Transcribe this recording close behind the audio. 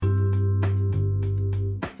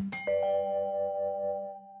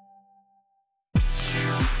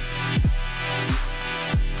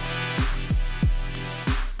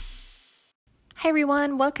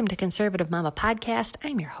everyone, welcome to Conservative Mama Podcast.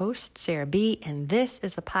 I'm your host, Sarah B., and this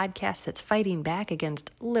is the podcast that's fighting back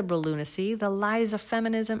against liberal lunacy, the lies of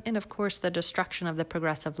feminism, and of course the destruction of the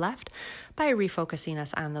progressive left by refocusing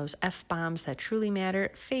us on those F-bombs that truly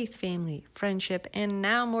matter: faith, family, friendship, and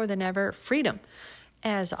now more than ever, freedom.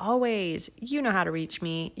 As always, you know how to reach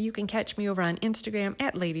me. You can catch me over on Instagram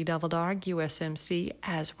at LadyDevilDogUSMC,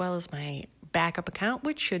 as well as my backup account,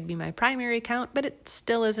 which should be my primary account, but it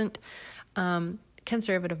still isn't.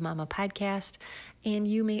 Conservative Mama Podcast, and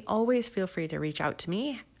you may always feel free to reach out to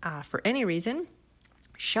me for any reason.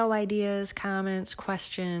 Show ideas, comments,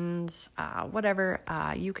 questions, whatever.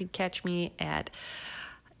 You could catch me at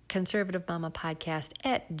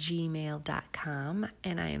conservativemamapodcast@gmail.com,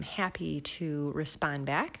 and I am happy to respond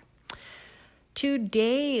back.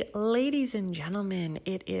 Today, ladies and gentlemen,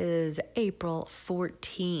 it is April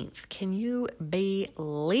 14th. Can you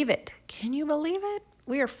believe it? Can you believe it?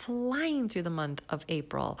 We are flying through the month of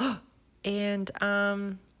April. And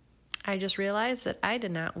I just realized that I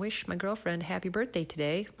did not wish my girlfriend happy birthday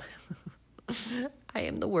today. I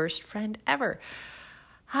am the worst friend ever.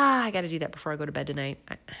 I got to do that before I go to bed tonight.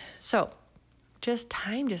 So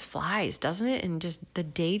time just flies, doesn't it? And just the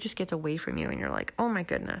day just gets away from you and you're like, oh my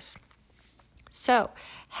goodness. So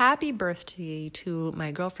happy birthday to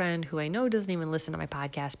my girlfriend, who I know doesn't even listen to my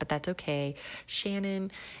podcast, but that's okay.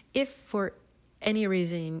 Shannon, if for any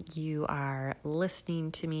reason you are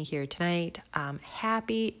listening to me here tonight,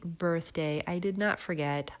 happy birthday. I did not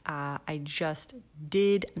forget. I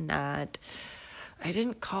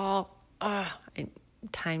didn't call.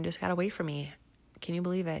 Time just got away from me. Can you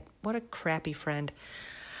believe it? What a crappy friend.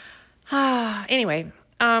 Anyway,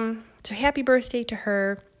 so happy birthday to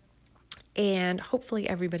her. And hopefully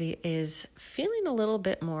everybody is feeling a little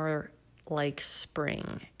bit more like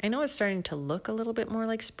spring. I know it's starting to look a little bit more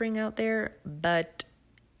like spring out there, but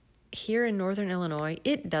here in Northern Illinois,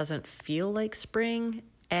 it doesn't feel like spring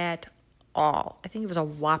at all. I think it was a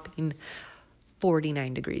whopping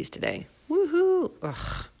 49 degrees today. Woohoo!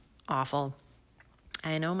 Ugh, awful.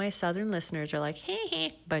 I know my southern listeners are like,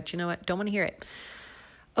 hey, but you know what? Don't want to hear it.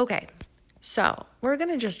 Okay, so we're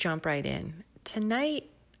going to just jump right in. Tonight,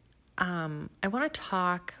 I want to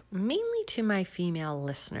talk mainly to my female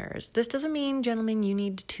listeners. This doesn't mean, gentlemen, you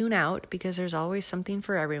need to tune out, because there's always something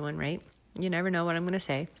for everyone, right? You never know what I'm going to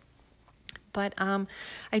say. But I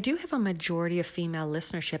do have a majority of female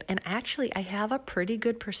listenership, and actually I have a pretty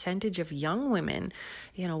good percentage of young women,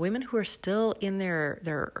 women who are still in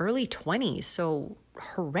their early 20s. So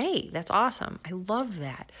hooray, that's awesome. I love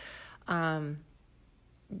that. I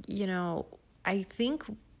think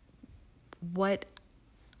what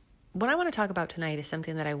I want to talk about tonight is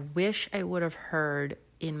something that I wish I would have heard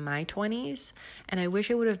in my 20s, and I wish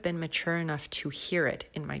I would have been mature enough to hear it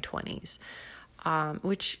in my 20s,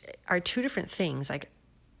 which are two different things. Like,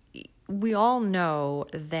 we all know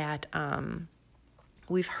that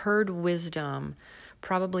we've heard wisdom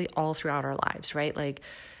probably all throughout our lives, right? Like,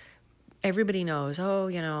 everybody knows,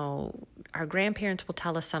 our grandparents will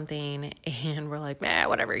tell us something, and we're like,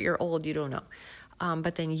 whatever, you're old, you don't know.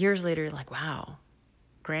 But then years later, you're like, wow,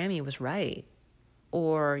 Grammy was right,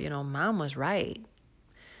 or, mom was right.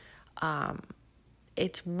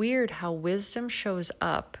 It's weird how wisdom shows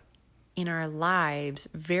up in our lives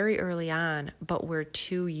very early on, but we're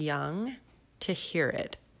too young to hear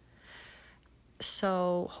it.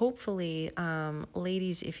 So hopefully,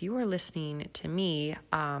 ladies, if you are listening to me,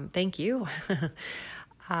 thank you.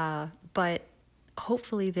 But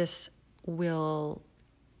hopefully this will,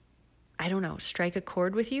 strike a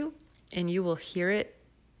chord with you, and you will hear it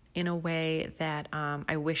in a way that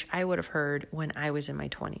I wish I would have heard when I was in my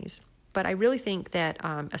 20s. But I really think that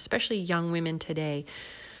especially young women today,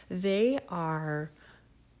 they are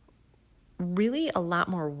really a lot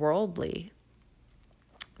more worldly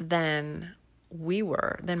than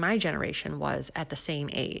my generation was at the same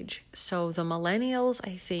age. So the millennials,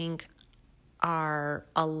 I think, are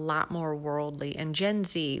a lot more worldly, and Gen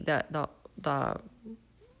Z, the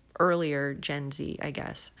earlier Gen Z, I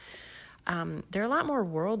guess, they're a lot more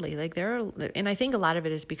worldly. And I think a lot of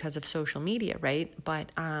it is because of social media, right?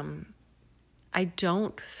 But I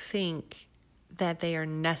don't think that they are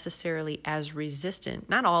necessarily as resistant.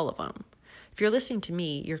 Not all of them. If you're listening to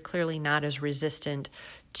me, you're clearly not as resistant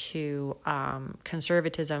to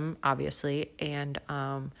conservatism, obviously, and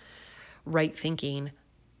right thinking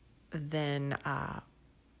than I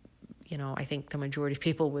think the majority of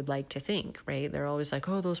people would like to think, right? They're always like,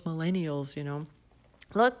 oh, those millennials,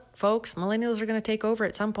 Look, folks, millennials are going to take over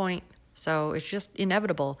at some point, so it's just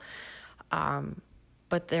inevitable.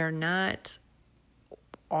 But they're not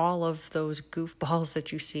all of those goofballs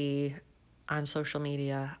that you see on social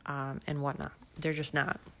media and whatnot. They're just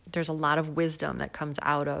not. There's a lot of wisdom that comes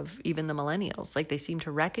out of even the millennials. Like, they seem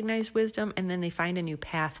to recognize wisdom and then they find a new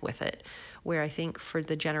path with it. Where I think for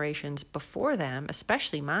the generations before them,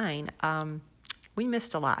 especially mine, we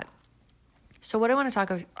missed a lot. So what I want to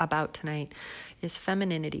talk about tonight is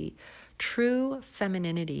femininity, true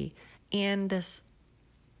femininity, and this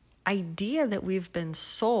idea that we've been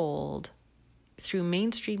sold through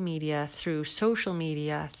mainstream media, through social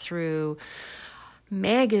media, through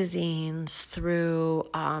magazines, through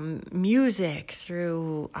music,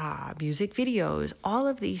 through music videos, all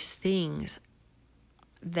of these things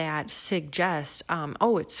that suggest,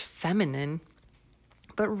 it's feminine,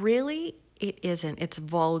 but really it isn't. It's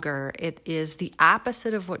vulgar. It is the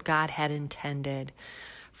opposite of what God had intended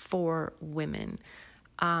for women.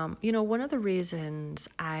 One of the reasons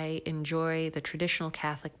I enjoy the traditional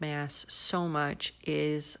Catholic Mass so much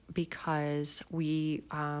is because we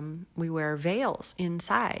wear veils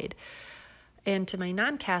inside. And to my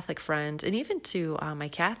non-Catholic friends, and even to my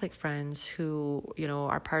Catholic friends who,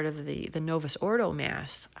 are part of the Novus Ordo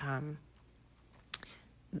Mass,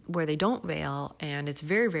 where they don't veil, and it's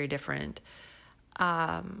very, very different,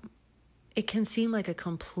 it can seem like a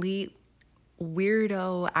complete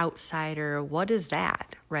weirdo outsider. What is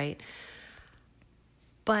that, right?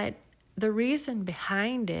 But the reason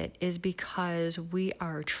behind it is because we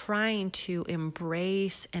are trying to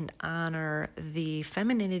embrace and honor the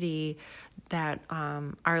femininity that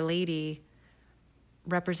Our Lady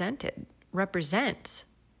represents,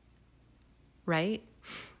 right?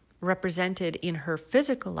 Represented in her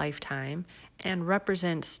physical lifetime and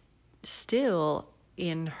represents still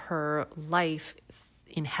in her life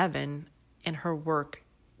in heaven and her work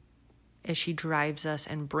as she drives us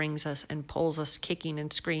and brings us and pulls us kicking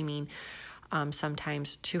and screaming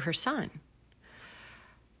sometimes to her Son.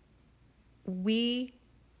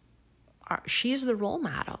 She's the role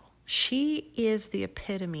model. She is the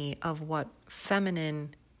epitome of what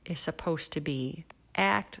feminine is supposed to be.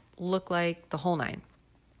 Act, look like, the whole nine.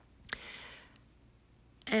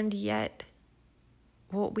 And yet,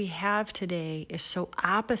 what we have today is so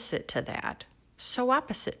opposite to that.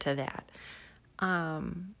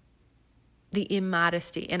 The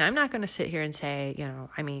immodesty. And I'm not going to sit here and say,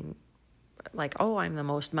 I'm the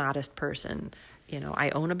most modest person. I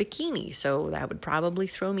own a bikini, so that would probably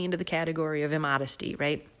throw me into the category of immodesty,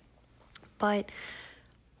 right? But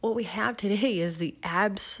what we have today is the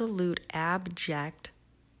absolute abject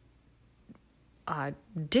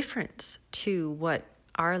difference to what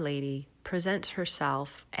Our Lady presents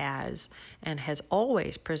herself as and has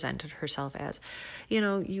always presented herself as.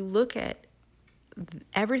 You look at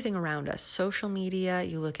everything around us, social media,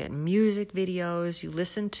 you look at music videos, you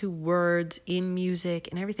listen to words in music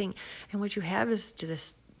and everything, and what you have is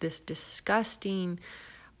this disgusting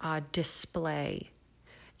display.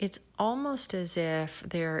 It's almost as if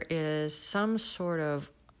there is some sort of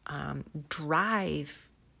drive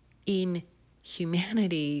in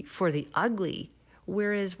humanity for the ugly,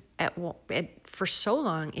 whereas for so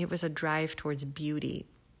long it was a drive towards beauty.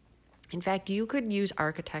 In fact, you could use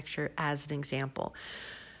architecture as an example.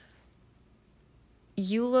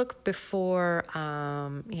 You look before,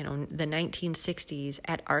 the 1960s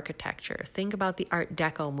at architecture. Think about the Art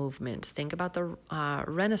Deco movements. Think about the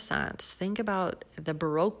Renaissance. Think about the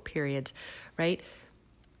Baroque periods, right?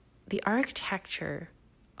 The architecture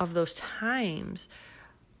of those times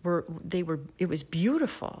it was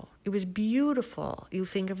beautiful. It was beautiful. You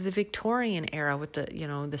think of the Victorian era with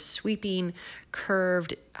the sweeping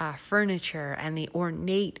curved furniture and the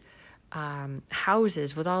ornate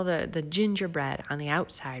houses with all the gingerbread on the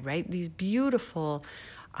outside, right? These beautiful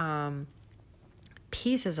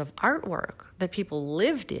pieces of artwork that people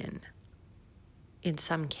lived in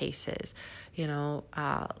some cases.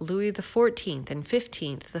 Louis the 14th and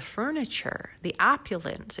 15th, the furniture, the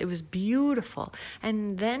opulence, it was beautiful.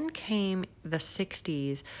 And then came the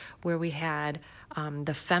 60s, where we had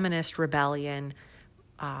the feminist rebellion,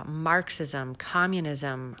 Marxism,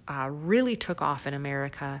 communism really took off in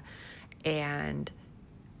America, and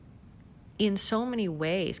in so many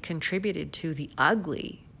ways contributed to the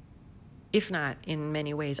ugly, if not in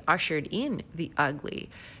many ways ushered in the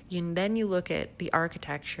ugly. And then you look at the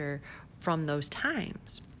architecture from those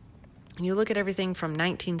times, and you look at everything from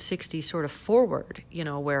 1960 sort of forward,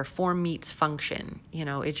 where form meets function.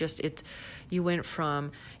 You went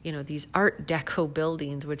from, these Art Deco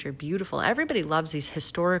buildings, which are beautiful. Everybody loves these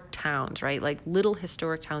historic towns, right? Like little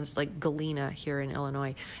historic towns like Galena here in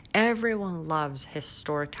Illinois. Everyone loves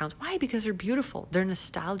historic towns. Why? Because they're beautiful. They're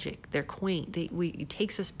nostalgic. They're quaint. It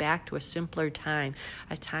takes us back to a simpler time,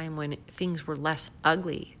 a time when things were less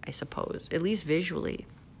ugly, I suppose, at least visually.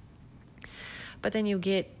 But then you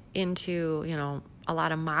get into, a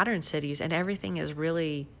lot of modern cities, and everything is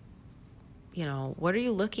really, what are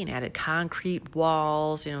you looking at? Concrete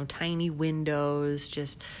walls, tiny windows,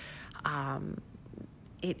 just,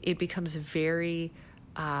 it becomes very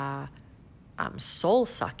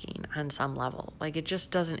soul-sucking on some level. Like, it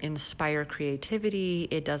just doesn't inspire creativity.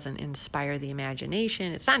 It doesn't inspire the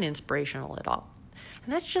imagination. It's not inspirational at all.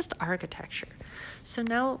 And that's just architecture. So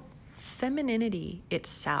now, femininity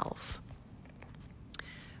itself.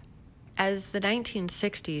 As the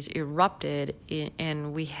 1960s erupted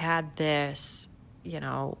and we had this,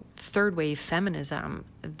 third wave feminism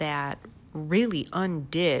that really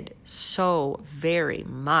undid so very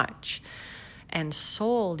much and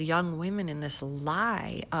sold young women in this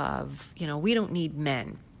lie of, we don't need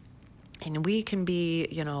men. And we can be,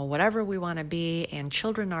 whatever we want to be, and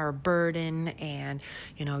children are a burden, and,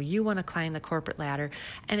 you want to climb the corporate ladder.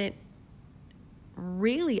 And it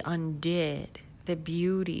really undid the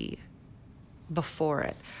beauty before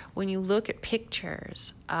it. When you look at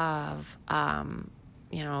pictures of,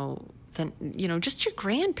 just your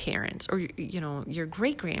grandparents or, your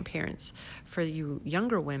great-grandparents for you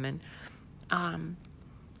younger women,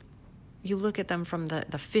 you look at them from the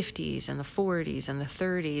 50s and the 40s and the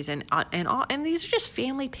 30s and these are just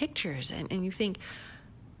family pictures, and you think,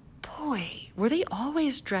 boy, were they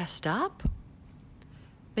always dressed up?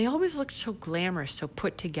 They always looked so glamorous, so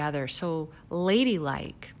put together, so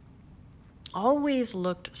ladylike. Always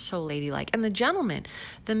looked so ladylike. And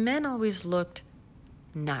the men always looked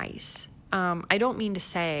nice. I don't mean to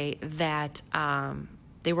say that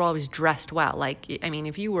they were always dressed well. Like,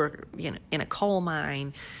 if you were in a coal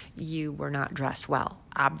mine, you were not dressed well,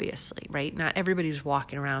 obviously, right? Not everybody's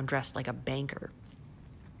walking around dressed like a banker.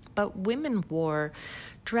 But women wore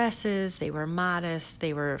dresses, they were modest,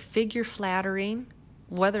 they were figure flattering,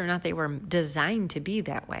 whether or not they were designed to be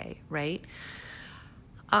that way, right?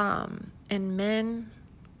 And men,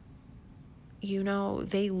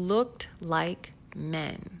 they looked like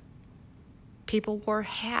men. People wore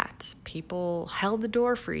hats. People held the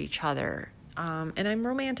door for each other. And I'm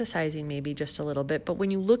romanticizing maybe just a little bit, but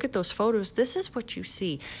when you look at those photos, this is what you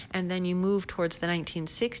see. And then you move towards the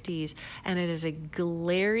 1960s, and it is a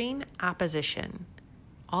glaring opposition.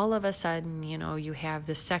 All of a sudden, you have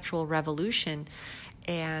this sexual revolution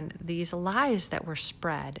and these lies that were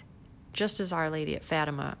spread, just as Our Lady at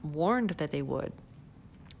Fatima warned that they would.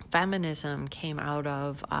 Feminism came out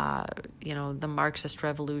of, the Marxist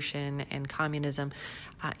revolution and communism,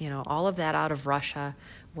 all of that out of Russia.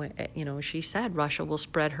 When, she said Russia will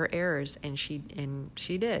spread her errors, and she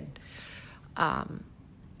did.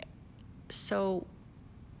 So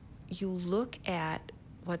you look at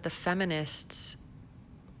what the feminists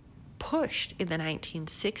pushed in the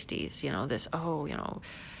 1960s,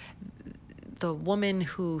 the woman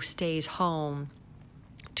who stays home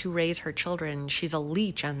to raise her children, she's a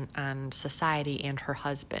leech on society and her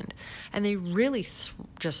husband. And they really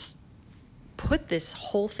just put this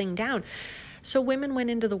whole thing down. So women went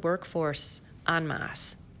into the workforce en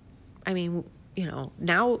masse.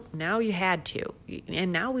 Now you had to.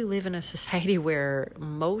 And now we live in a society where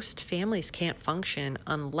most families can't function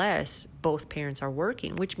unless both parents are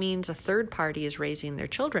working, which means a third party is raising their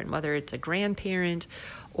children, whether it's a grandparent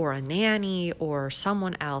or a nanny or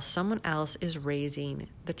someone else. Someone else is raising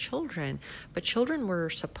the children. But children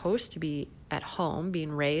were supposed to be at home,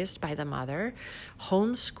 being raised by the mother,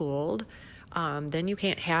 homeschooled. Then you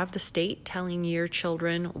can't have the state telling your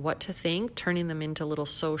children what to think, turning them into little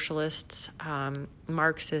socialists,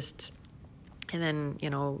 Marxists, and then,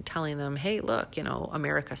 telling them, hey, look,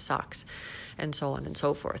 America sucks, and so on and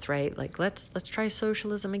so forth, right? Like, let's try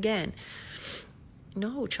socialism again.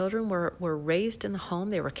 No, children were raised in the home.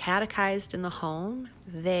 They were catechized in the home.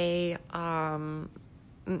 They,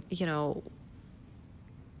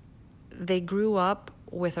 they grew up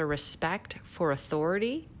with a respect for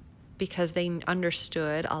authority, because they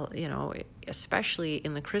understood, especially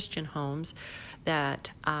in the Christian homes, that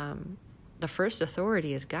the first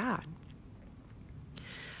authority is God.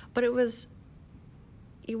 But it was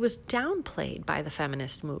downplayed by the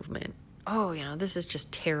feminist movement. Oh, this is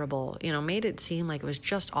just terrible. Made it seem like it was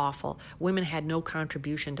just awful. Women had no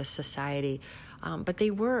contribution to society, but they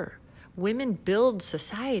were. Women build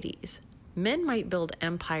societies. Men might build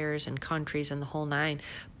empires and countries and the whole nine,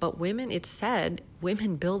 but it's said,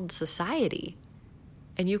 women build society.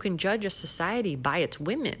 And you can judge a society by its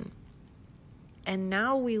women. And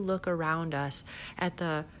now we look around us at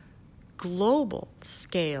the global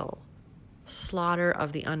scale slaughter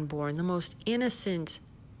of the unborn, the most innocent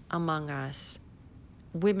among us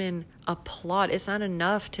women applaud. It's not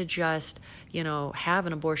enough to just, have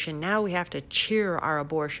an abortion. Now we have to cheer our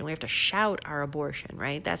abortion. We have to shout our abortion,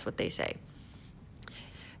 right? That's what they say.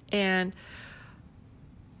 And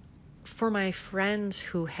for my friends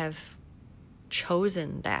who have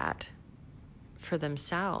chosen that for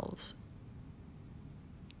themselves,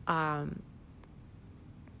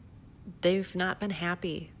 they've not been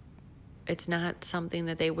happy. It's not something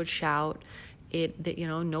that they would shout.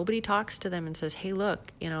 Nobody talks to them and says, hey,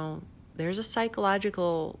 look, there's a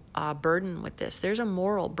psychological burden with this. There's a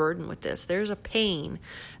moral burden with this. There's a pain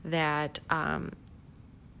that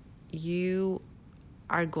you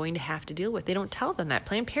are going to have to deal with. They don't tell them that.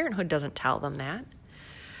 Planned Parenthood doesn't tell them that.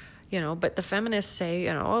 But the feminists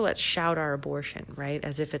say, let's shout our abortion, right?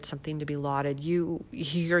 As if it's something to be lauded.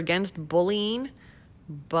 You're against bullying,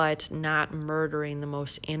 but not murdering the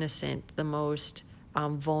most innocent, the most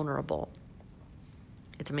vulnerable.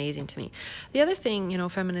 It's amazing to me. The other thing,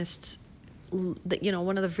 feminists,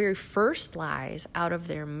 one of the very first lies out of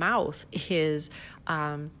their mouth is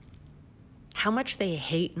how much they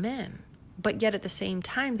hate men. But yet at the same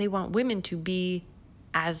time, they want women to be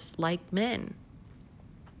as like men.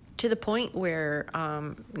 To the point where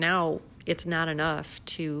now it's not enough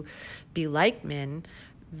to be like men.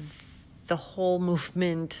 The whole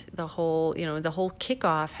movement, the whole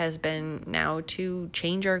kickoff has been now to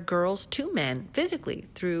change our girls to men physically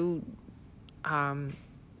through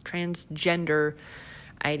transgender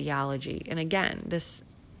ideology. And again,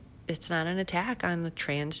 it's not an attack on the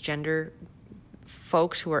transgender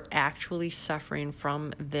folks who are actually suffering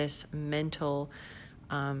from this mental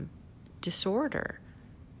disorder.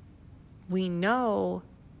 We know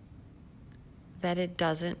that it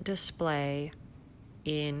doesn't display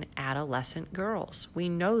in adolescent girls. We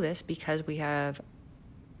know this because we have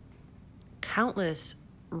countless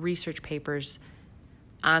research papers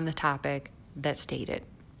on the topic that state it.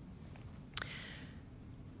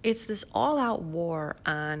 It's this all-out war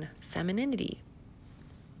on femininity.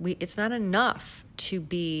 It's not enough to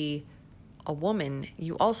be a woman.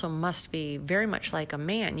 You also must be very much like a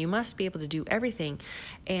man. You must be able to do everything.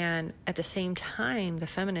 And at the same time, the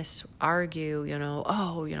feminists argue,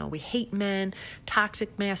 we hate men.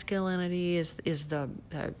 Toxic masculinity is the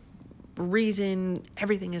reason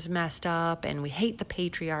everything is messed up, and we hate the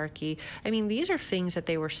patriarchy. I mean, these are things that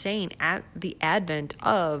they were saying at the advent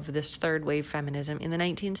of this third wave feminism in the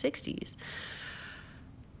 1960s.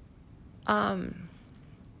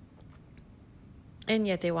 And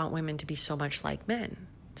yet they want women to be so much like men.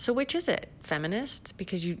 So which is it? Feminists?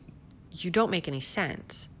 Because you don't make any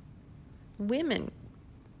sense. Women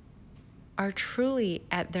are truly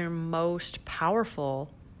at their most powerful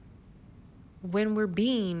when we're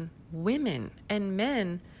being women. And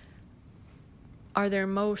men are their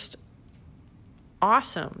most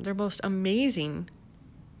awesome, their most amazing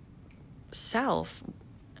self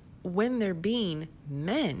when they're being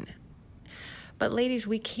men. But ladies,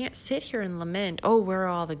 we can't sit here and lament, where are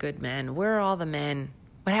all the good men? Where are all the men?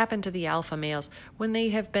 What happened to the alpha males? When they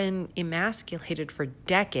have been emasculated for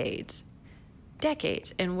decades.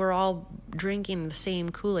 And we're all drinking the same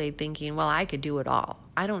Kool-Aid thinking, well, I could do it all.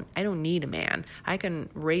 I don't need a man. I can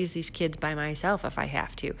raise these kids by myself if I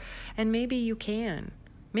have to. And maybe you can.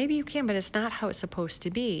 But it's not how it's supposed to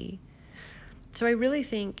be. So I really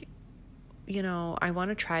think, I want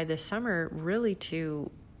to try this summer really to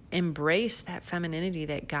embrace that femininity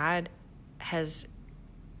that God has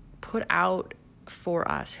put out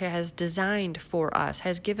for us, has designed for us,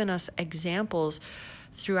 has given us examples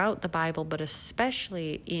throughout the Bible, but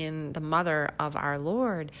especially in the mother of our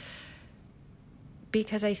Lord,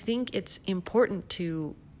 because I think it's important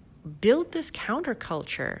to build this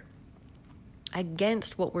counterculture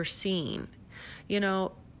against what we're seeing. Do you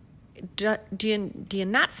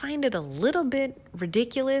not find it a little bit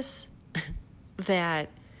ridiculous that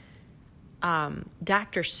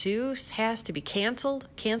Dr. Seuss has to be canceled?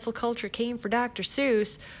 Cancel culture came for Dr.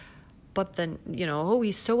 Seuss, but then,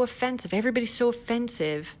 he's so offensive. Everybody's so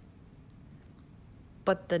offensive.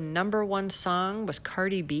 But the number one song was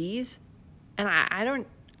Cardi B's. And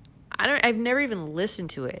I've never even listened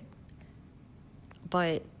to it.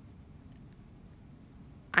 But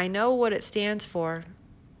I know what it stands for.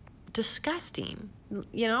 Disgusting.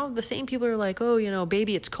 The same people are like,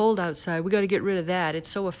 baby, it's cold outside. We got to get rid of that. It's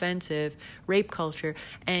so offensive. Rape culture.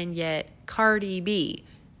 And yet Cardi B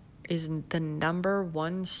is the number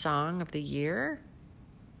one song of the year.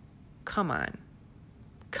 Come on.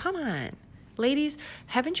 Ladies,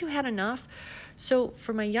 haven't you had enough? So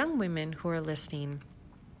for my young women who are listening,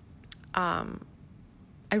 I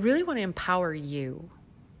really want to empower you,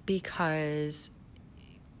 because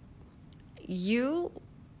you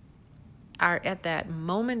are at that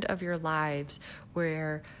moment of your lives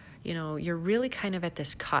where, you're really kind of at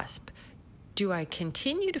this cusp. Do I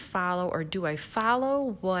continue to follow, or do I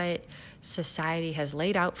follow what society has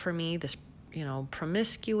laid out for me? This,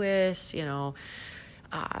 promiscuous,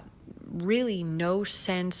 really no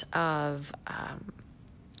sense of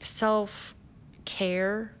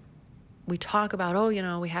self-care. We talk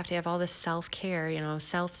about, we have to have all this self-care,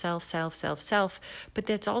 self, but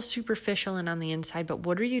that's all superficial and on the inside. But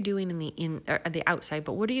what are you doing the outside?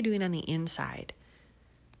 But what are you doing on the inside?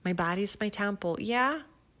 My body's my temple. Yeah,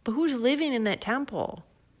 but who's living in that temple?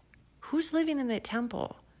 Who's living in that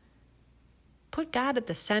temple? Put God at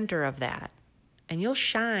the center of that, and you'll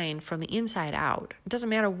shine from the inside out. It doesn't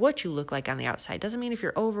matter what you look like on the outside. It doesn't mean if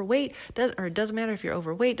you're overweight, it doesn't matter if you're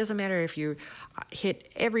overweight. It doesn't matter if you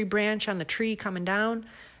hit every branch on the tree coming down.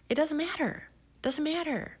 It doesn't matter. It doesn't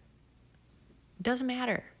matter. It doesn't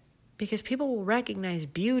matter, because people will recognize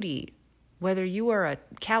beauty, whether you are a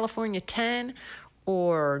California 10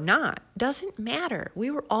 or not. Doesn't matter.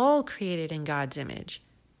 We were all created in God's image.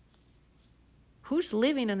 Who's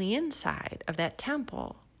living on the inside of that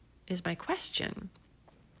temple is my question.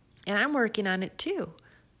 And I'm working on it too.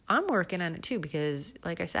 Because,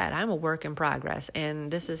 like I said, I'm a work in progress.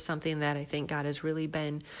 And this is something that I think God has really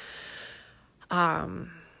been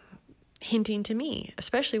hinting to me,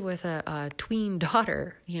 especially with a tween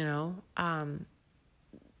daughter,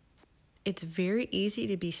 It's very easy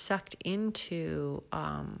to be sucked into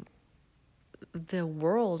the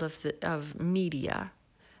world of media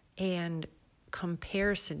and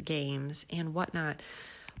comparison games and whatnot.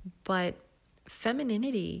 But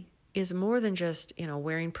femininity is more than just,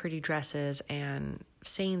 wearing pretty dresses and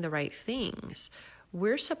saying the right things.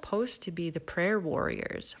 We're supposed to be the prayer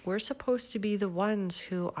warriors. We're supposed to be the ones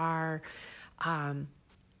who are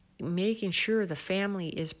making sure the family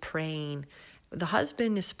is praying. The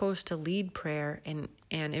husband is supposed to lead prayer, and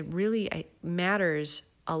it really matters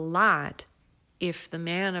a lot if the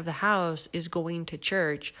man of the house is going to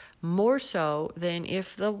church, more so than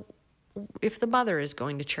if the mother is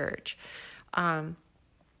going to church.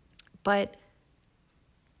 But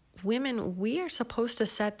women, we are supposed to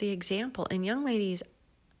set the example. And young ladies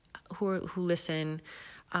who listen,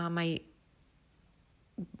 my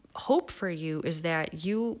hope for you is that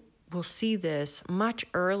you will see this much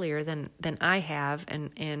earlier than I have,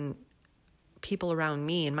 and people around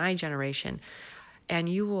me in my generation, and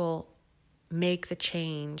you will make the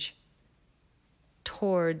change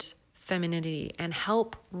towards femininity and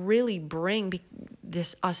help really bring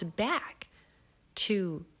us back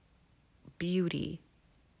to beauty,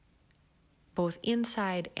 both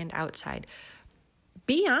inside and outside.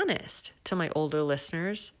 Be honest to my older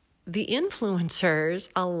listeners. The influencers,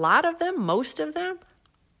 a lot of them, most of them,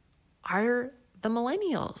 are the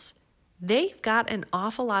millennials. They've got an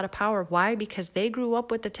awful lot of power. Why? Because they grew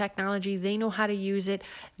up with the technology. They know how to use it.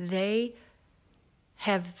 They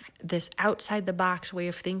have this outside the box way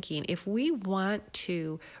of thinking. If we want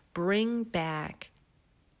to bring back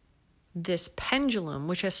this pendulum,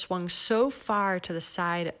 which has swung so far to the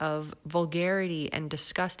side of vulgarity and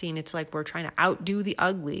disgusting, it's like we're trying to outdo the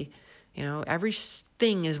ugly.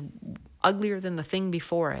 Everything is uglier than the thing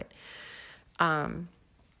before it.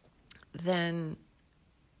 Then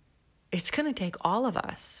it's going to take all of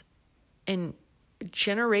us. And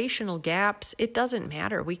generational gaps, it doesn't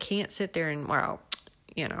matter. We can't sit there and,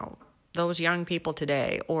 those young people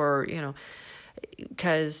today, or,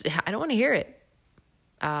 because I don't want to hear it.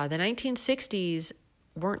 The 1960s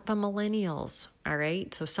weren't the millennials, all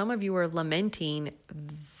right? So some of you are lamenting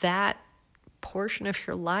that portion of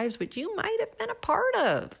your lives, which you might have been a part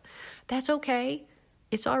of. That's okay.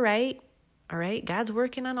 It's all right. All right, God's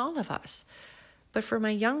working on all of us. But for my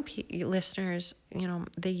young listeners,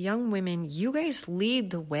 the young women, you guys lead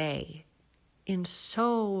the way in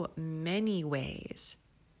so many ways.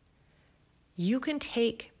 You can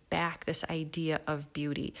take back this idea of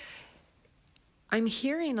beauty. I'm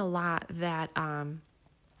hearing a lot that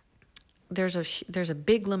there's a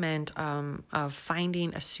big lament of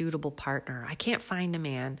finding a suitable partner. I can't find a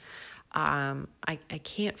man. I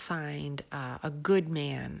can't find a good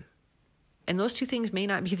man. And those two things may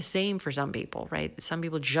not be the same for some people, right? Some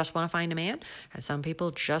people just want to find a man, and some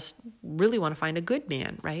people just really want to find a good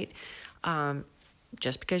man, right?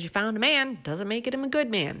 Just because you found a man doesn't make him a good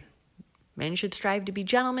man. Men should strive to be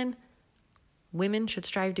gentlemen. Women should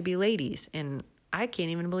strive to be ladies. And I can't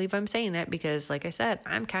even believe I'm saying that because, like I said,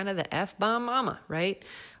 I'm kind of the F-bomb mama, right?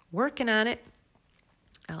 Working on it.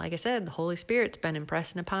 And like I said, the Holy Spirit's been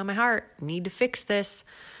impressing upon my heart. Need to fix this.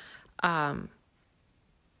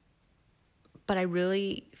 But I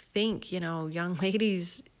really think, young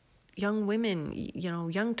ladies, women,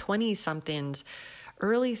 young 20-somethings,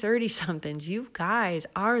 early 30-somethings, you guys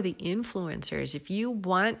are the influencers. If you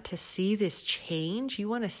want to see this change, you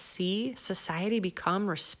want to see society become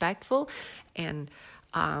respectful and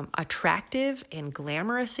attractive and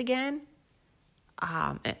glamorous again,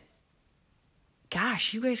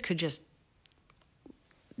 gosh, you guys could just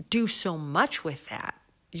do so much with that.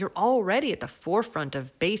 You're already at the forefront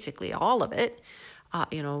of basically all of it.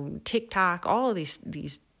 TikTok, all of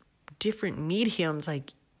these different mediums.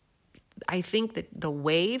 Like, I think that the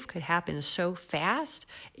wave could happen so fast,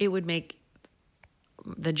 it would make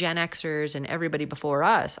the Gen Xers and everybody before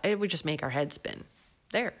us, it would just make our head spin.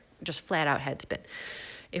 Just flat out head spin.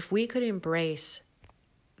 If we could embrace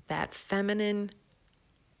that feminine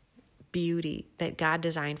beauty that God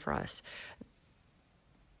designed for us,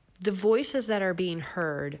 the voices that are being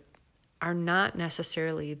heard are not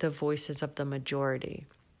necessarily the voices of the majority.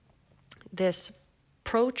 This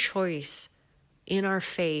pro-choice, in our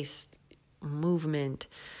face movement,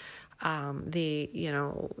 the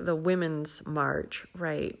women's march,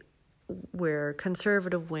 right, where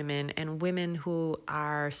conservative women and women who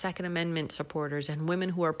are Second Amendment supporters and women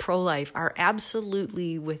who are pro-life are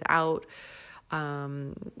absolutely without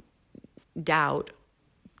doubt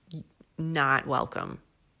not welcome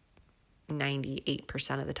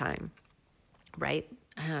 98% of the time, right?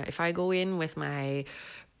 If I go in with my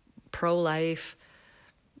pro-life,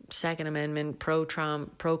 Second Amendment,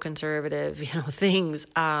 pro-Trump, pro-conservative, things,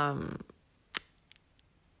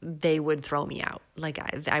 they would throw me out. Like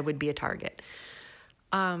I would be a target.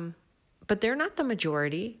 But they're not the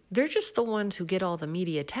majority. They're just the ones who get all the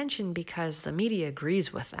media attention because the media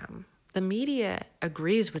agrees with them. The media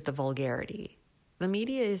agrees with the vulgarity. The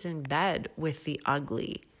media is in bed with the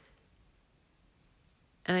ugly.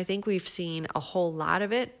 And I think we've seen a whole lot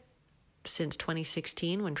of it since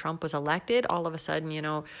 2016 when Trump was elected. All of a sudden, you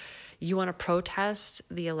want to protest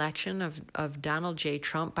the election of Donald J.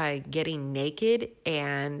 Trump by getting naked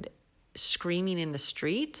and screaming in the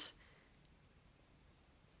streets.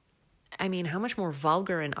 I mean, how much more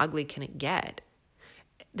vulgar and ugly can it get?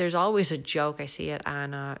 There's always a joke, I see it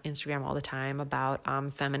on Instagram all the time, about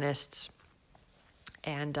feminists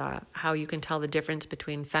and how you can tell the difference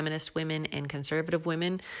between feminist women and conservative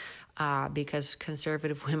women because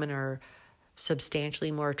conservative women are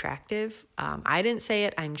substantially more attractive. I didn't say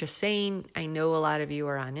it. I'm just saying I know a lot of you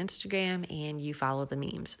are on Instagram and you follow the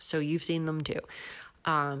memes, so you've seen them too.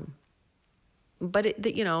 But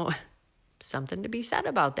something to be said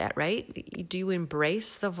about that, right? Do you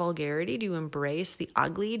embrace the vulgarity? Do you embrace the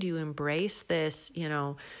ugly? Do you embrace this,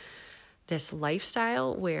 this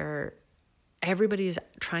lifestyle where everybody is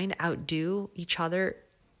trying to outdo each other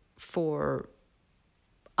for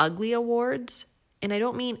ugly awards? And I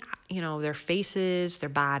don't mean, their faces, their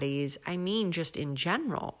bodies. I mean just in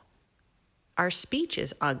general. Our speech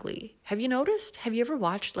is ugly. Have you noticed? Have you ever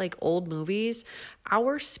watched like old movies?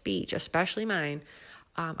 Our speech, especially mine,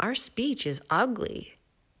 our speech is ugly.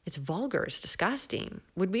 It's vulgar. It's disgusting.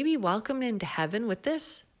 Would we be welcomed into heaven with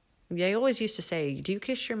this? They always used to say, do you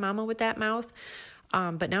kiss your mama with that mouth?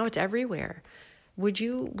 But now it's everywhere. Would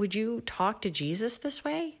you talk to Jesus this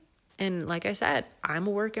way? And like I said, I'm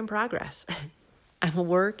a work in progress. I'm a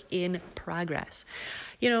work in progress.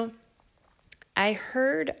 I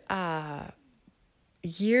heard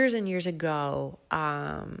years and years ago,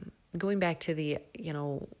 going back to the,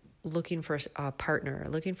 looking for a partner,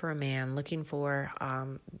 looking for a man, looking for,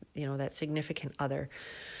 that significant other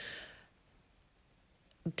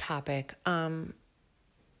topic. I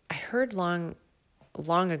heard long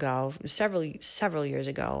ago, several years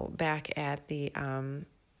ago, back at the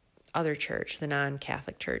other church, the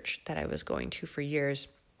non-Catholic church that I was going to for years.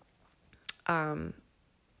 In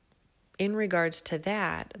regards to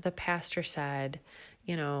that, the pastor said,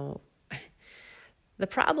 the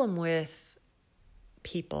problem with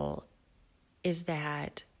people is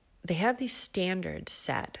that they have these standards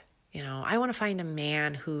set. I want to find a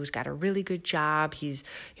man who's got a really good job. He's,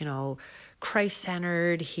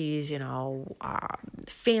 Christ-centered. He's,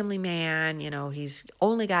 family man. He's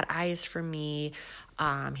only got eyes for me.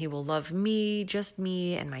 He will love me, just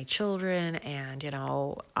me and my children. And,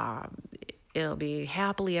 it'll be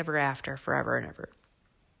happily ever after, forever and ever.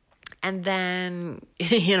 And then,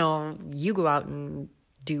 you go out and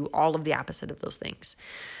do all of the opposite of those things.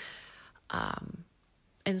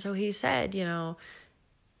 And so he said,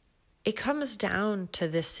 it comes down to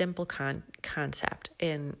this simple concept.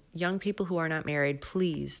 And young people who are not married,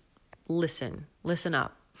 please listen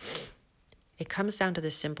up. It comes down to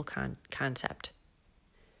this simple concept.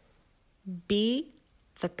 Be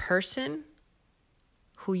the person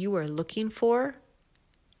who you are looking for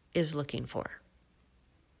is looking for.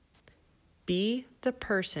 Be the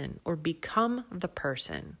person or become the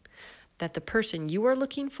person that the person you are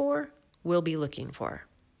looking for will be looking for.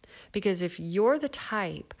 Because if you're the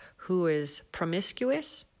type who is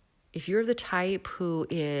promiscuous, if you're the type who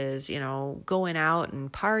is, going out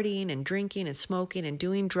and partying and drinking and smoking and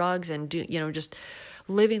doing drugs and just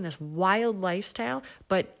living this wild lifestyle,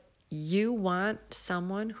 but you want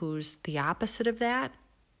someone who's the opposite of that,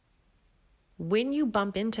 when you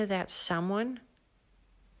bump into that someone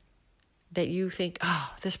that you think,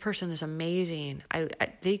 oh, this person is amazing, I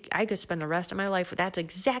think I could spend the rest of my life with, that's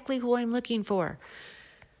exactly who I'm looking for.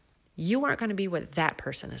 You aren't going to be what that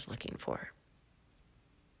person is looking for.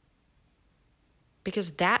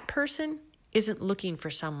 Because that person isn't looking for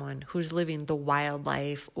someone who's living the wild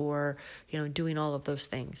life or, doing all of those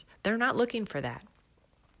things. They're not looking for that.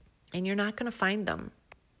 And you're not going to find them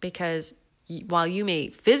because while you may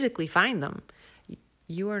physically find them,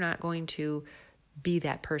 you are not going to be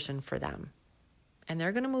that person for them. And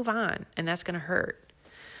they're going to move on, and that's going to hurt.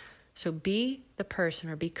 So be the person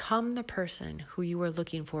or become the person who you are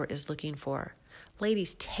looking for is looking for.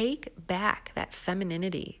 Ladies, take back that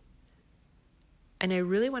femininity. And I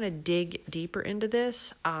really want to dig deeper into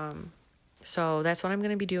this. So that's what I'm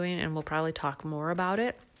going to be doing, and we'll probably talk more about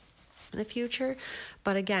it in the future.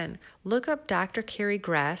 But again, look up Dr. Carrie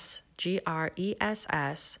Gress,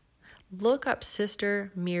 Gress. Look up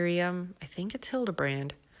Sister Miriam, I think it's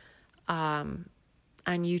Hildebrand, on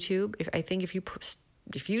YouTube.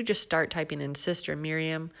 If you just start typing in Sister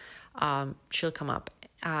Miriam, she'll come up.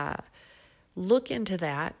 Look into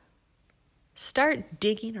that. Start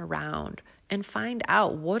digging around and find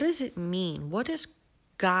out, what does it mean? What does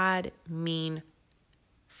God mean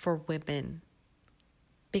for women?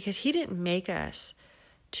 Because he didn't make us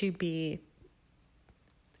to be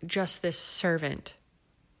just this servant,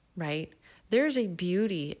 right? There's a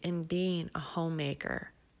beauty in being a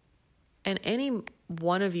homemaker. And any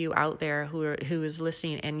one of you out there who is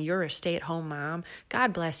listening and you're a stay-at-home mom,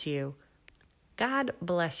 God bless you. God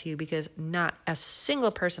bless you, because not a single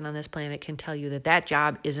person on this planet can tell you that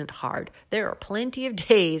job isn't hard. There are plenty of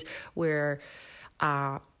days where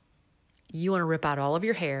you want to rip out all of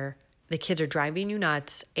your hair, the kids are driving you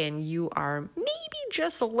nuts, and you are maybe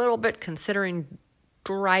just a little bit considering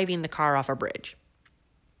driving the car off a bridge.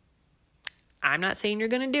 I'm not saying you're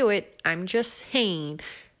going to do it. I'm just saying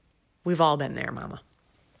we've all been there, mama.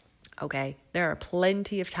 Okay, there are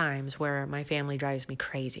plenty of times where my family drives me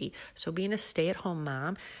crazy. So being a stay-at-home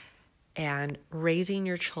mom and raising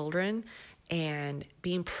your children and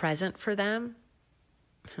being present for them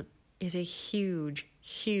is a huge,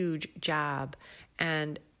 huge job.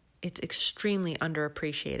 And it's extremely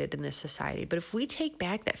underappreciated in this society. But if we take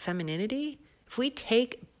back that femininity, if we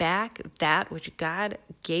take back that which God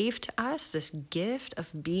gave to us, this gift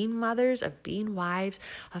of being mothers, of being wives,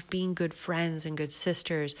 of being good friends and good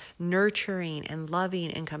sisters, nurturing and loving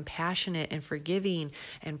and compassionate and forgiving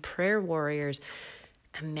and prayer warriors,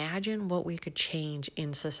 imagine what we could change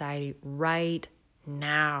in society right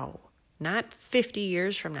now. Not 50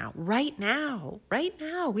 years from now, right now, right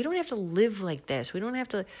now. We don't have to live like this. We don't have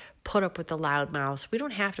to put up with the loudmouths. We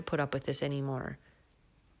don't have to put up with this anymore.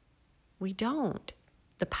 We don't.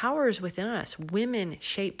 The power is within us. Women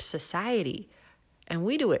shape society, and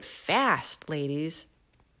we do it fast, ladies.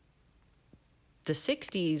 The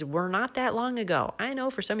 60s were not that long ago. I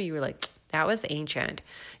know for some of you were like, that was ancient.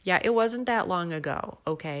 Yeah, it wasn't that long ago,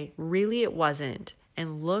 okay? Really, it wasn't.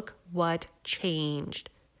 And look what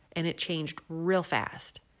changed. And it changed real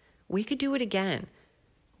fast. We could do it again.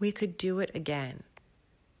 We could do it again.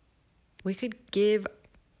 We could give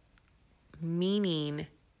meaning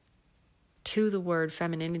to the word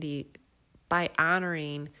femininity by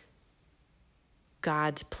honoring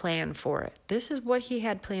God's plan for it. This is what he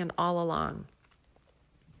had planned all along.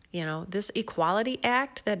 This Equality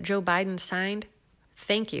Act that Joe Biden signed,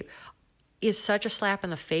 thank you, is such a slap in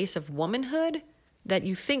the face of womanhood that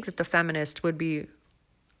you think that the feminists would be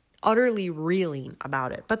utterly reeling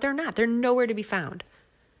about it. But they're not. They're nowhere to be found.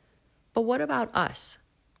 But what about us,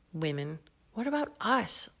 women? What about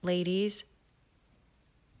us, ladies?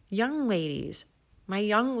 Young ladies, my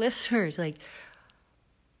young listeners,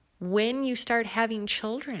 when you start having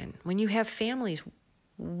children, when you have families,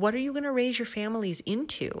 what are you going to raise your families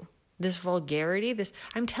into? This vulgarity,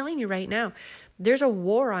 I'm telling you right now, there's a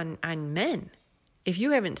war on men, if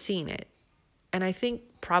you haven't seen it. And I think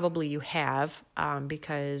probably you have,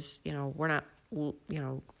 because, we're not,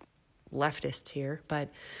 leftists here, but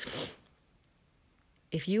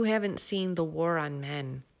if you haven't seen the war on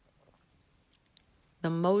men, the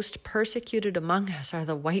most persecuted among us are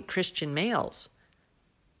the white Christian males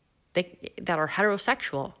that are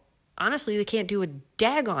heterosexual. honestly, they can't do a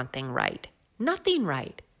daggone thing right. Nothing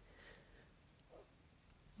right.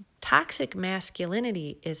 Toxic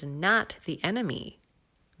masculinity is not the enemy.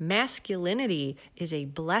 Masculinity is a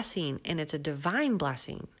blessing, and it's a divine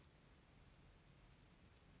blessing.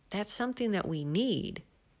 That's something that we need.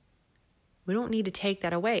 We don't need to take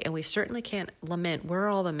that away, and we certainly can't lament, where are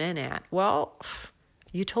all the men at? Well,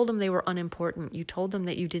 you told them they were unimportant. You told them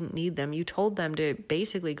that you didn't need them. You told them to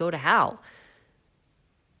basically go to hell.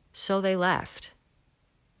 So they left.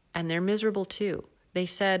 And they're miserable too. They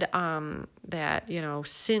said that,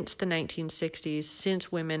 since the 1960s,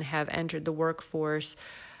 since women have entered the workforce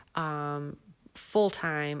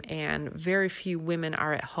full-time and very few women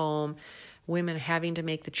are at home, women having to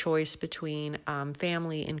make the choice between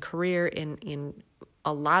family and career in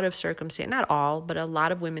a lot of circumstances, not all, but a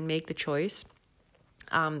lot of women make the choice.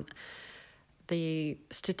 The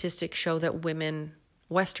statistics show that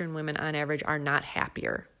Western women on average are not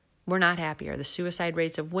happier. We're not happier. The suicide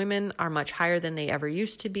rates of women are much higher than they ever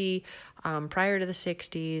used to be prior to the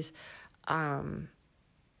 60s. And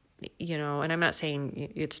I'm not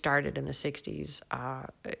saying it started in the 60s,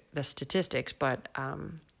 the statistics, but,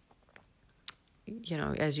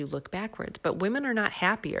 as you look backwards. But women are not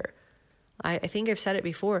happier. I think I've said it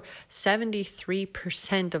before,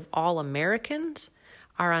 73% of all Americans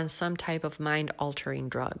are on some type of mind-altering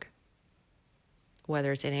drug,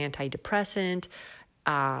 whether it's an antidepressant,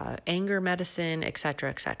 anger medicine, et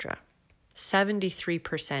cetera,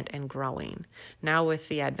 73% and growing. Now with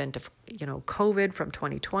the advent of, COVID from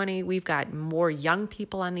 2020, we've got more young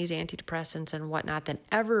people on these antidepressants and whatnot than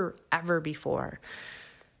ever before.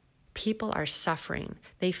 People are suffering.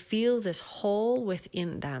 They feel this hole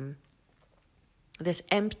within them, this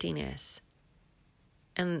emptiness.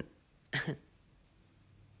 And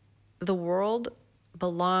the world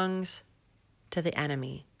belongs to the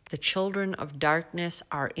enemy. The children of darkness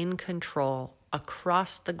are in control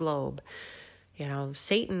across the globe.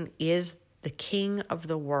 Satan is the king of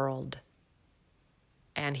the world,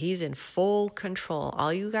 and he's in full control.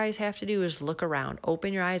 All you guys have to do is look around.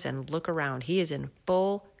 Open your eyes and look around. He is in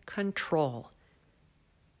full control.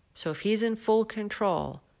 So if he's in full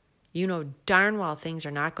control, you know darn well things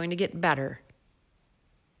are not going to get better.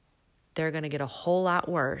 They're going to get a whole lot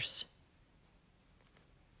worse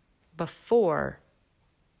before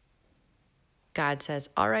God says,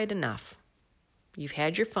 all right, enough. You've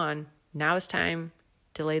had your fun. Now it's time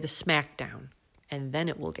to lay the smack down, and then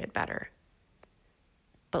it will get better.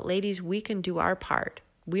 But ladies, we can do our part.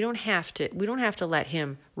 We don't have to let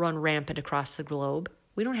him run rampant across the globe.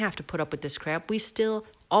 We don't have to put up with this crap. We still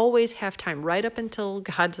always have time, right up until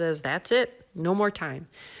God says, that's it, no more time.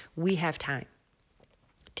 We have time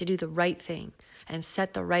to do the right thing and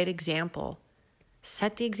set the right example.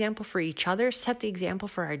 Set the example for each other, set the example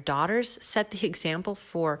for our daughters, set the example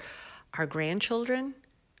for our grandchildren.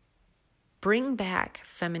 Bring back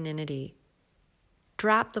femininity.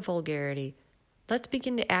 Drop the vulgarity. Let's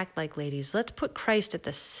begin to act like ladies. Let's put Christ at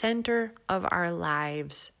the center of our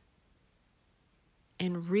lives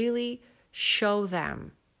and really show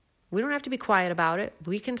them. We don't have to be quiet about it.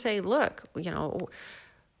 We can say, look,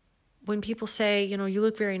 when people say, you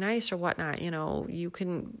look very nice or whatnot, you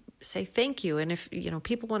can say thank you. And if,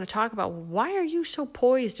 people want to talk about, why are you so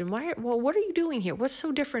poised and what are you doing here? What's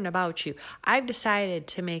so different about you? I've decided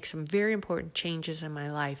to make some very important changes in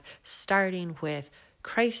my life, starting with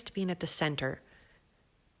Christ being at the center,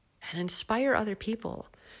 and inspire other people.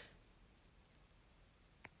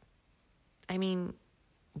 I mean,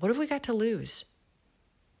 what have we got to lose?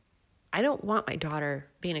 I don't want my daughter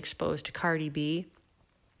being exposed to Cardi B.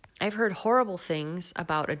 I've heard horrible things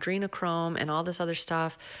about adrenochrome and all this other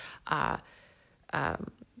stuff.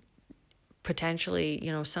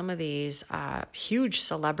 Potentially, some of these huge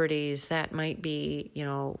celebrities that might be,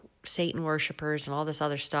 Satan worshipers and all this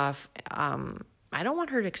other stuff. I don't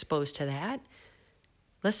want her exposed to that.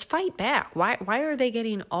 Let's fight back. Why are they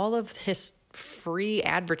getting all of this free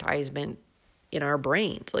advertisement in our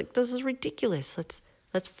brains? Like, this is ridiculous.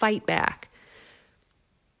 Let's fight back.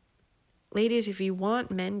 Ladies, if you want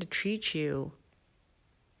men to treat you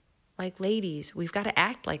like ladies, we've got to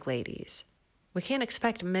act like ladies. We can't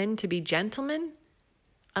expect men to be gentlemen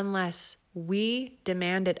unless we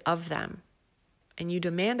demand it of them. And you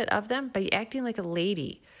demand it of them by acting like a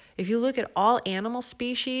lady. If you look at all animal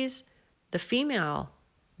species, the female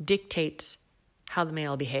dictates how the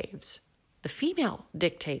male behaves. The female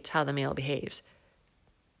dictates how the male behaves.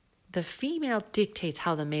 The female dictates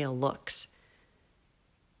how the male looks.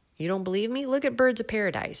 You don't believe me? Look at birds of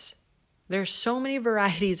paradise. There's so many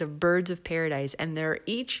varieties of birds of paradise, and they're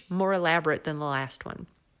each more elaborate than the last one.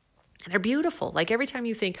 And they're beautiful. Like every time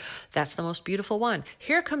you think that's the most beautiful one,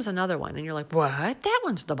 here comes another one. And you're like, what? That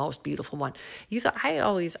one's the most beautiful one.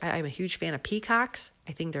 I'm a huge fan of peacocks.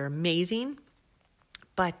 I think they're amazing.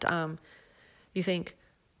 But you think,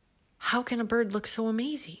 how can a bird look so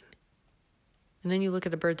amazing? And then you look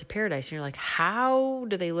at the birds of paradise and you're like, how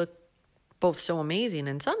do they look both so amazing?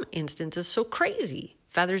 In some instances, so crazy.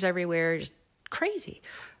 Feathers everywhere, just crazy.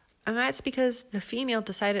 And that's because the female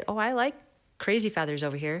decided, I like crazy feathers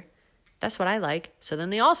over here. That's what I like. So then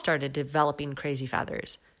they all started developing crazy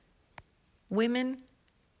feathers. Women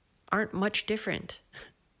aren't much different.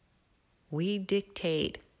 We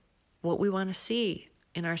dictate what we want to see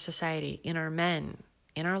in our society, in our men,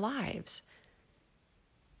 in our lives.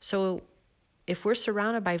 So if we're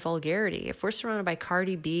surrounded by vulgarity, if we're surrounded by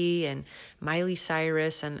Cardi B and Miley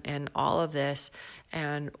Cyrus and all of this,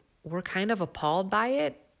 and we're kind of appalled by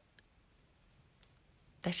it,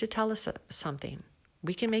 that should tell us something.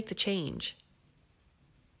 We can make the change,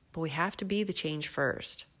 but we have to be the change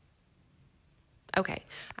first. Okay,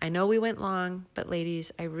 I know we went long, but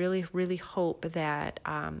ladies, I really, really hope that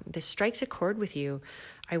this strikes a chord with you.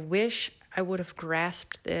 I wish I would have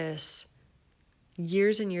grasped this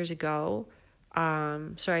years and years ago,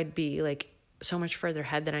 so I'd be like so much further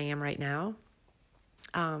ahead than I am right now.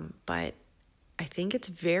 But I think it's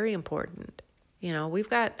very important. We've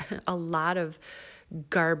got a lot of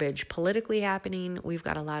garbage politically happening. We've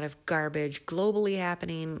got a lot of garbage globally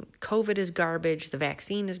happening. COVID is garbage. The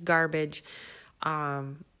vaccine is garbage.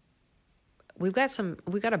 We've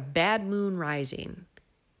got a bad moon rising,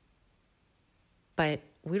 but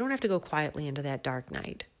we don't have to go quietly into that dark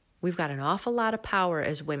night. We've got an awful lot of power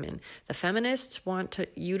as women. The feminists want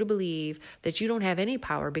you to believe that you don't have any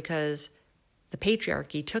power because the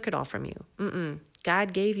patriarchy took it all from you.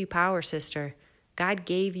 God gave you power, sister. God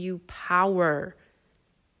gave you power.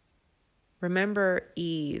 Remember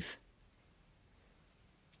Eve.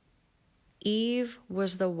 Eve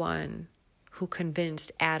was the one who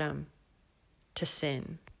convinced Adam to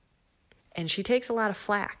sin. And she takes a lot of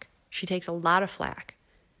flack.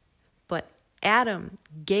 But Adam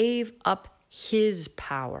gave up his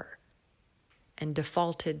power and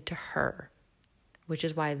defaulted to her, which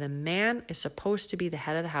is why the man is supposed to be the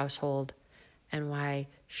head of the household and why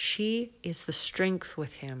she is the strength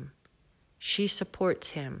with him. She supports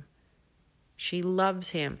him. She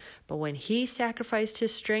loves him. But when he sacrificed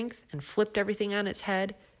his strength and flipped everything on its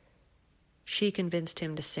head, she convinced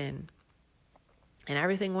him to sin. And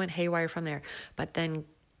everything went haywire from there. But then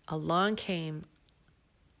along came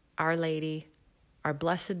Our Lady, our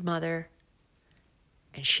Blessed Mother,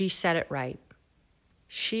 and she set it right.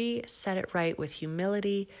 She set it right with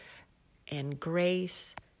humility and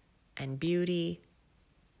grace and beauty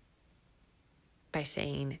by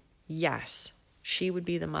saying, yes, she would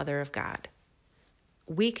be the mother of God.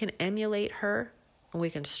 We can emulate her and we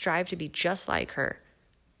can strive to be just like her,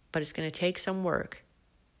 but it's going to take some work.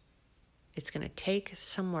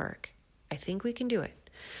 I think we can do it.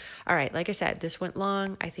 All right, like I said, this went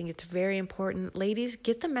long. I think it's very important. Ladies,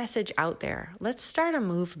 get the message out there. Let's start a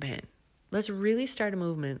movement. Let's really start a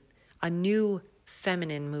movement, a new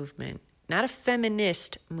feminine movement, not a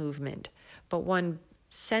feminist movement, but one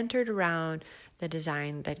centered around the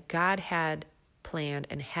design that God had planned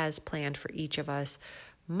and has planned for each of us.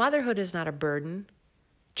 Motherhood is not a burden.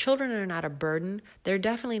 Children are not a burden. They're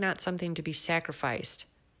definitely not something to be sacrificed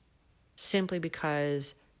simply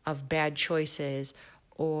because of bad choices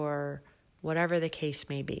or whatever the case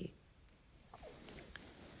may be.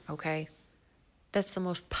 Okay? That's the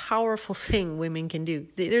most powerful thing women can do.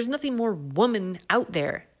 There's nothing more woman out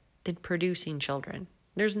there than producing children.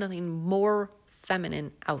 There's nothing more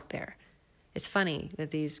feminine out there. It's funny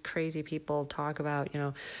that these crazy people talk about,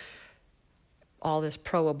 all this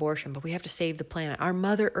pro-abortion, but we have to save the planet. Our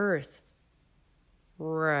Mother Earth.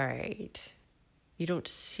 Right. You don't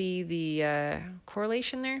see the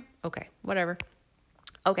correlation there? Okay, whatever.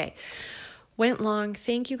 Okay. Went long.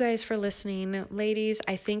 Thank you guys for listening. Ladies,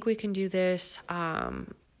 I think we can do this. I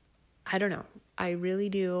don't know. I really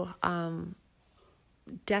do.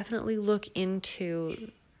 Definitely look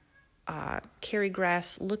into Carrie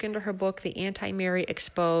Grass. Look into her book, The Anti-Mary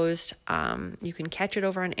Exposed. You can catch it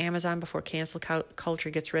over on Amazon before cancel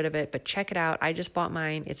culture gets rid of it, but check it out. I just bought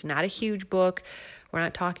mine. It's not a huge book. We're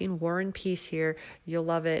not talking War and Peace here. You'll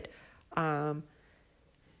love it.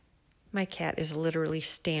 My cat is literally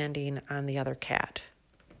standing on the other cat.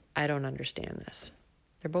 I don't understand this.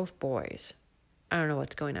 They're both boys. I don't know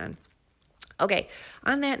what's going on. Okay,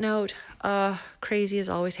 on that note, crazy is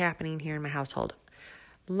always happening here in my household.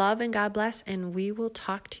 Love and God bless, and we will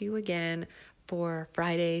talk to you again for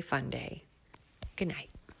Friday Fun Day. Good night.